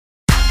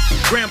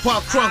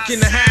Grandpa Crunk in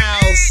the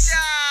house.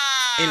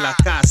 En la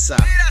casa.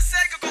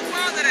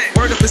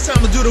 Word up, it's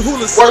time to do the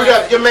hula slide. Word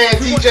up, your man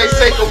DJ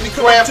Seko,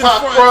 Grandpa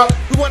Crunk,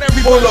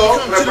 Fulo,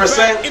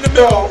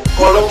 represento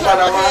Colo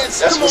Panama.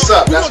 That's what's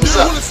up, that's what's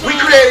up. We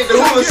created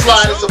the hula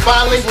slide. It's a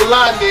bilingual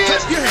line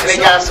dance, and they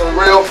got some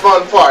real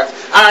fun parts.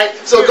 Alright,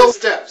 so go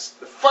steps.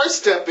 The first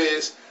step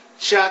is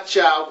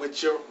cha-cha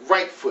with your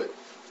right foot.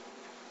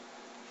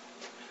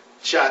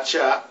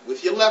 Cha-cha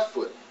with your left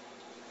foot.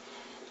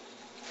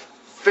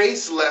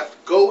 Face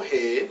left, go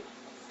ahead.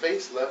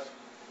 Face left,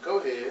 go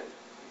ahead.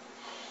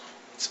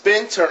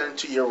 Spin, turn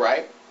to your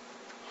right.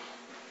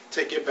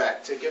 Take it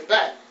back, take it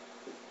back.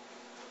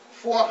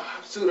 4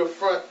 hops to the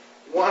front.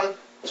 1,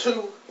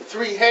 2,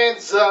 3.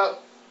 Hands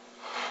up.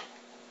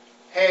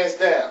 Hands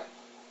down.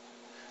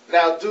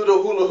 Now do the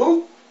hula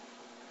hoop.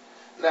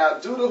 Now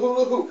do the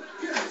hula hoop.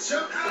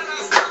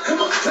 Come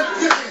on,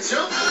 clap your hands,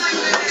 yo.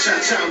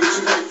 Cha-cha with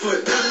your right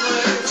foot.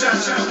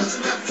 Cha-cha with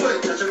your left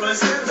foot. Cha-cha right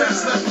step.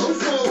 Face left, go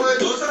forward.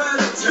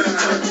 Turn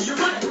to your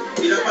right.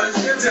 Get up on the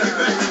step, take it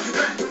back, take it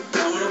back.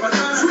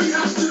 3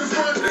 hops to the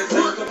front. 1,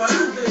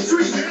 2,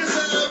 3. Hands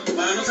up.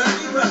 Manos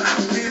arriba.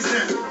 Hands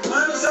down.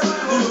 Manos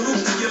abajo. Hula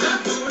hoop to your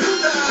left.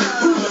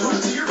 Hula hoop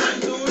to your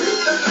right.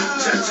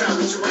 Cha-cha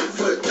with your right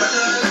foot.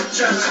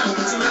 Cha-cha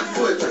with your left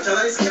foot. Cha-cha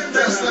la izquierda.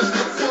 Face left,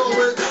 go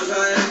forward.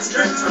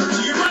 Turn to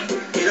your right.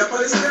 Get up on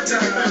the step,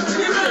 take it back to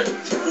your right.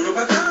 Uno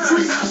para atrás.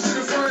 3 hops to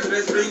the front.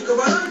 3 brinco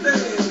para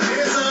adelante.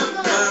 Hands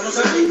up. Manos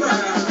arriba.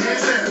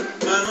 Hands down.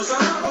 Manos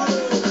abajo.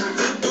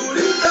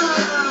 Cinturita.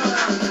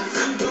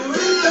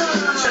 Cinturita.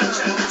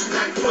 Cha-cha with your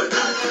right foot.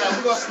 Now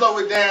we're going to slow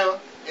it down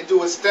and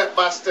do it step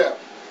by step.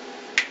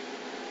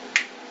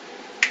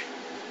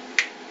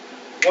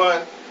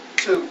 1,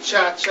 2.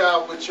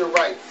 Cha-cha with your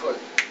right foot.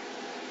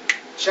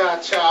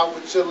 Cha-cha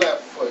with your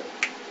left foot.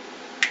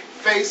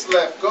 Face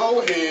left,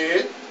 go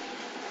ahead.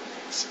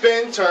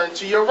 Spin, turn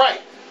to your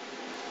right.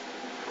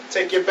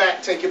 Take it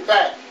back, take it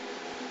back.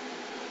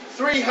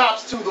 3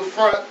 hops to the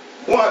front.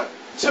 1,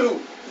 2,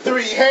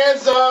 3.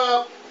 Hands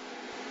up.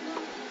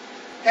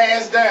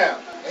 Hands down.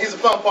 Here's the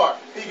fun part.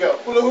 Here you go.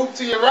 Hula hoop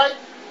to your right.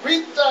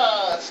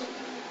 Rita.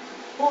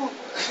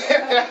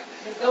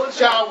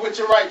 Cha with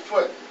your right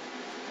foot.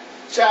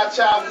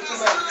 Cha-cha with your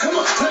left. Come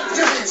on, clap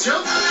your hands,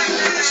 yo.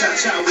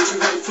 Cha-cha with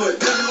your right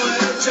foot.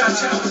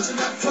 Cha-cha with your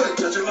left foot.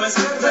 Cha-cha right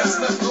step. Face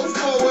left, go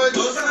forward.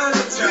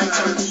 Turn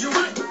to your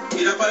right.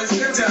 Get up on the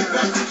step, take it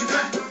back, take it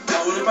back.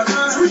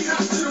 3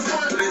 hops to the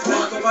front.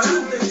 1,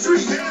 2,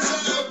 3. Hands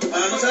up.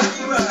 Manos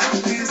arriba.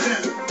 Hands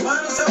down.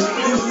 Manos abajo.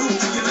 Hula hoop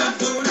to your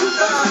left.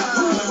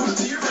 Hula hoop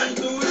to your right.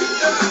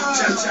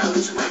 Cha-cha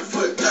with your right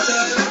foot.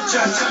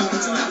 Cha-cha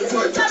with your left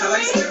foot. Cha-cha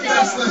right step.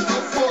 Face left, go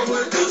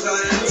forward. Turn to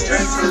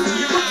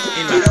your right.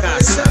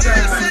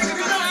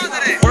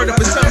 Word up,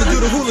 it's time to do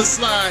the hula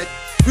slide.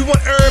 We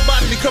want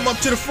everybody to come up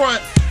to the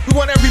front. We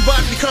want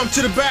everybody to come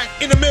to the back.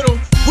 In the middle,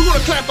 we're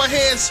gonna clap our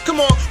hands. Come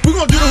on, we're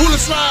gonna do the hula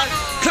slide.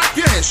 Clap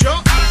your hands,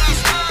 y'all.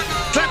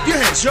 Clap your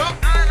hands, y'all.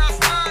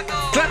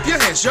 Clap your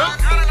hands, y'all.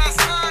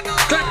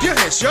 Clap your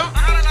hands, y'all.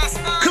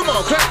 Come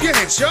on, clap your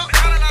hands, y'all.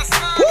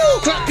 Woo,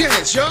 clap your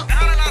hands, y'all.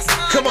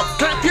 Come on,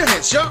 clap your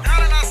hands, y'all.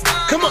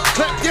 Come on,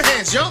 clap your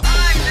hands, y'all.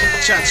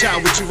 Cha-cha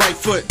with your right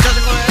foot.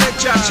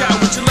 Cha-cha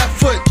with your left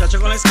foot.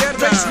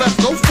 Face left,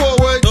 go forward.